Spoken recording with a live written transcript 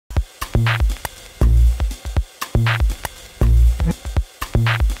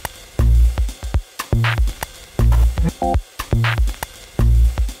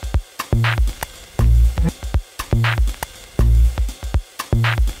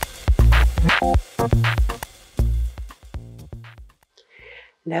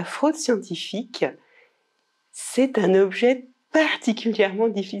La fraude scientifique, c'est un objet particulièrement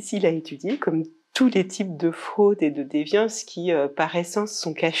difficile à étudier, comme tous les types de fraude et de déviance qui, par essence,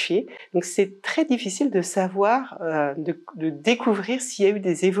 sont cachés. Donc c'est très difficile de savoir, de découvrir s'il y a eu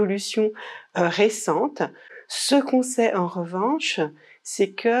des évolutions récentes. Ce qu'on sait en revanche,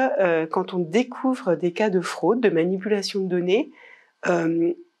 c'est que quand on découvre des cas de fraude, de manipulation de données,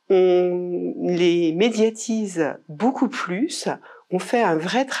 on les médiatise beaucoup plus, on fait un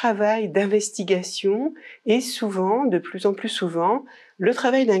vrai travail d'investigation et souvent, de plus en plus souvent, le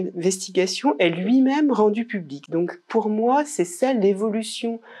travail d'investigation est lui-même rendu public. Donc pour moi, c'est ça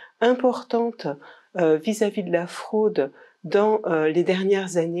l'évolution importante vis-à-vis de la fraude dans les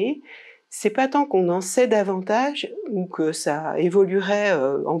dernières années. C'est pas tant qu'on en sait davantage ou que ça évoluerait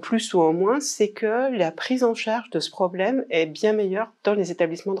en plus ou en moins, c'est que la prise en charge de ce problème est bien meilleure dans les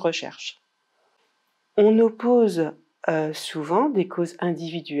établissements de recherche. On oppose souvent des causes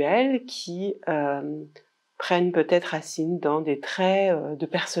individuelles qui prennent peut-être racine dans des traits de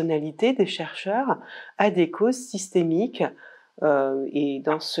personnalité des chercheurs à des causes systémiques. Et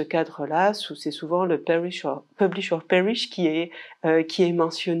dans ce cadre-là, c'est souvent le publish or perish qui est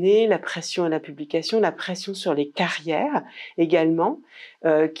mentionné, la pression à la publication, la pression sur les carrières également,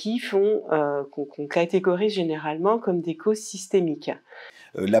 qui font qu'on catégorise généralement comme des causes systémiques.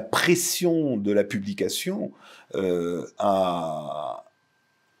 La pression de la publication a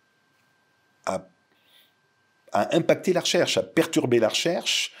impacté la recherche, a perturbé la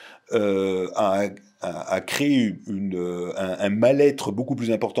recherche, a créé un mal-être beaucoup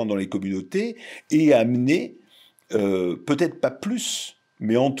plus important dans les communautés et a amené, peut-être pas plus,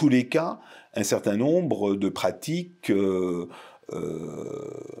 mais en tous les cas, un certain nombre de pratiques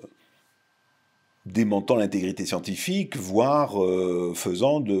démentant l'intégrité scientifique, voire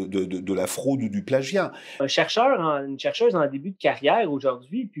faisant de la fraude ou du plagiat. Un chercheur, une chercheuse en début de carrière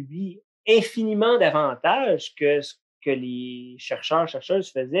aujourd'hui publie infiniment davantage que ce que les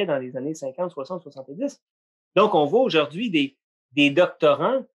chercheuses faisaient dans les années 50, 60, 70. Donc, on voit aujourd'hui des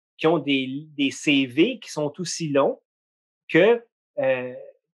doctorants qui ont des CV qui sont aussi longs que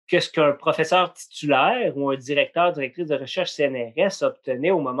ce qu'un professeur titulaire ou un directrice de recherche CNRS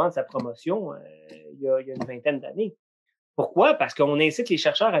obtenait au moment de sa promotion il y a une vingtaine d'années. Pourquoi? Parce qu'on incite les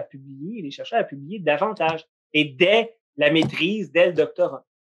chercheurs à publier davantage et dès la maîtrise, dès le doctorat.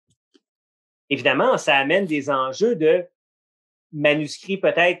 Évidemment, ça amène des enjeux de manuscrits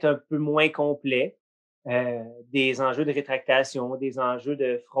peut-être un peu moins complets, des enjeux de rétractation, des enjeux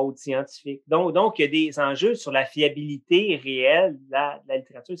de fraude scientifique. Donc, il y a des enjeux sur la fiabilité réelle de la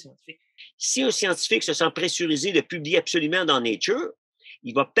littérature scientifique. Si un scientifique se sent pressurisé de publier absolument dans Nature,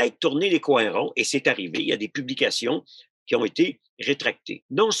 il va peut-être tourner les coins ronds, et c'est arrivé. Il y a des publications qui ont été rétractées.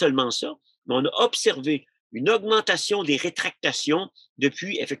 Non seulement ça, mais on a observé une augmentation des rétractations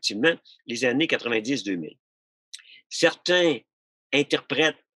depuis, effectivement, les années 90-2000. Certains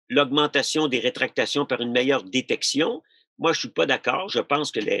interprètent l'augmentation des rétractations par une meilleure détection. Moi, je ne suis pas d'accord. Je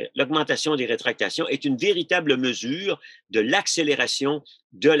pense que l'augmentation des rétractations est une véritable mesure de l'accélération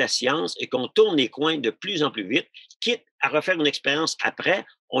de la science et qu'on tourne les coins de plus en plus vite, quitte à refaire une expérience après.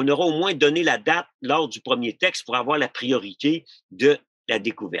 On aura au moins donné la date lors du premier texte pour avoir la priorité de la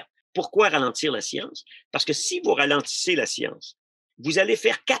découverte. Pourquoi ralentir la science? Parce que si vous ralentissez la science, vous allez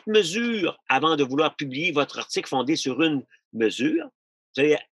faire 4 mesures avant de vouloir publier votre article fondé sur une mesure. Vous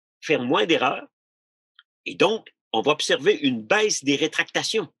allez faire moins d'erreurs. Et donc, on va observer une baisse des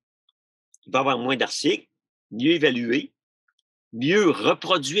rétractations. Il va y avoir moins d'articles, mieux évalués, mieux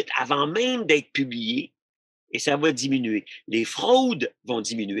reproduites avant même d'être publiés, et ça va diminuer. Les fraudes vont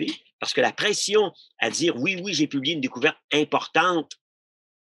diminuer parce que la pression à dire oui, j'ai publié une découverte importante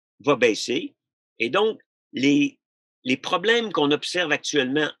va baisser. Et donc, les problèmes qu'on observe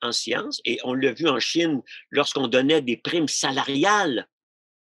actuellement en sciences, et on l'a vu en Chine lorsqu'on donnait des primes salariales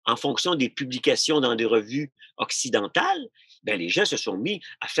en fonction des publications dans des revues occidentales, ben les gens se sont mis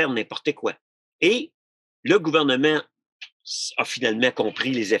à faire n'importe quoi. Et le gouvernement a finalement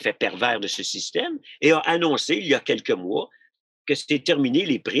compris les effets pervers de ce système et a annoncé il y a quelques mois que c'était terminé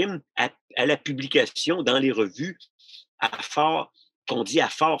les primes à la publication dans les revues qu'on dit à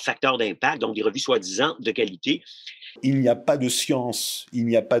fort facteur d'impact, donc des revues soi-disant de qualité. Il n'y a pas de science, il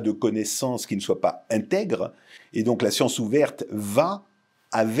n'y a pas de connaissance qui ne soit pas intègre, et donc la science ouverte va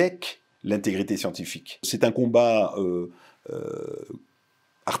avec l'intégrité scientifique. C'est un combat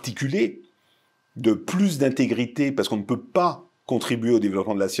articulé de plus d'intégrité, parce qu'on ne peut pas contribuer au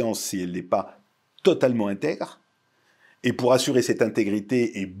développement de la science si elle n'est pas totalement intègre. Et pour assurer cette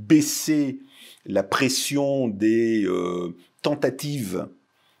intégrité et baisser la pression des tentatives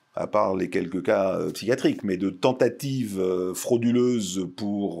à part les quelques cas psychiatriques, mais de tentatives frauduleuses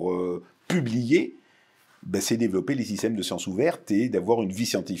pour publier, c'est développer les systèmes de sciences ouvertes et d'avoir une vie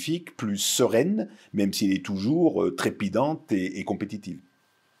scientifique plus sereine, même s'il est toujours trépidante et compétitive.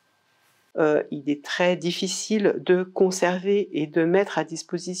 Il est très difficile de conserver et de mettre à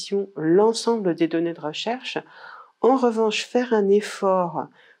disposition l'ensemble des données de recherche. En revanche, faire un effort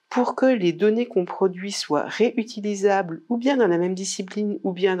pour que les données qu'on produit soient réutilisables ou bien dans la même discipline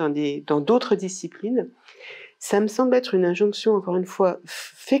ou bien dans d'autres disciplines, ça me semble être une injonction, encore une fois,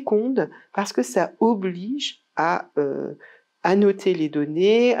 féconde, parce que ça oblige à annoter les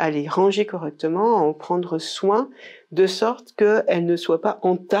données, à les ranger correctement, à en prendre soin, de sorte qu'elles ne soient pas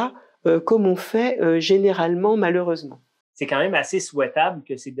en tas, comme on fait généralement, malheureusement. C'est quand même assez souhaitable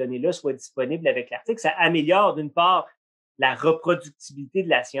que ces données-là soient disponibles avec l'article. Ça améliore, d'une part, la reproductibilité de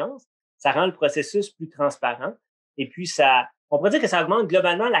la science, ça rend le processus plus transparent, et puis on pourrait dire que ça augmente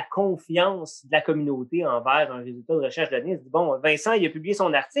globalement la confiance de la communauté envers un résultat de recherche donné. On se dit, bon, Vincent, il a publié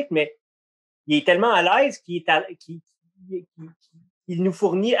son article, mais il est tellement à l'aise qu'il nous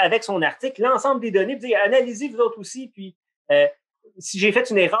fournit avec son article l'ensemble des données, puis analysez vous autres aussi, puis si j'ai fait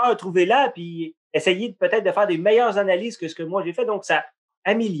une erreur, trouvez-la, puis essayez peut-être de faire des meilleures analyses que ce que moi j'ai fait. Donc, ça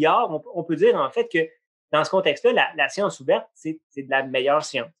améliore. On peut dire en fait que dans ce contexte-là, la science ouverte, c'est de la meilleure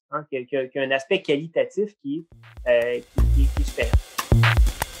science, hein, qui a un aspect qualitatif qui est supérieur.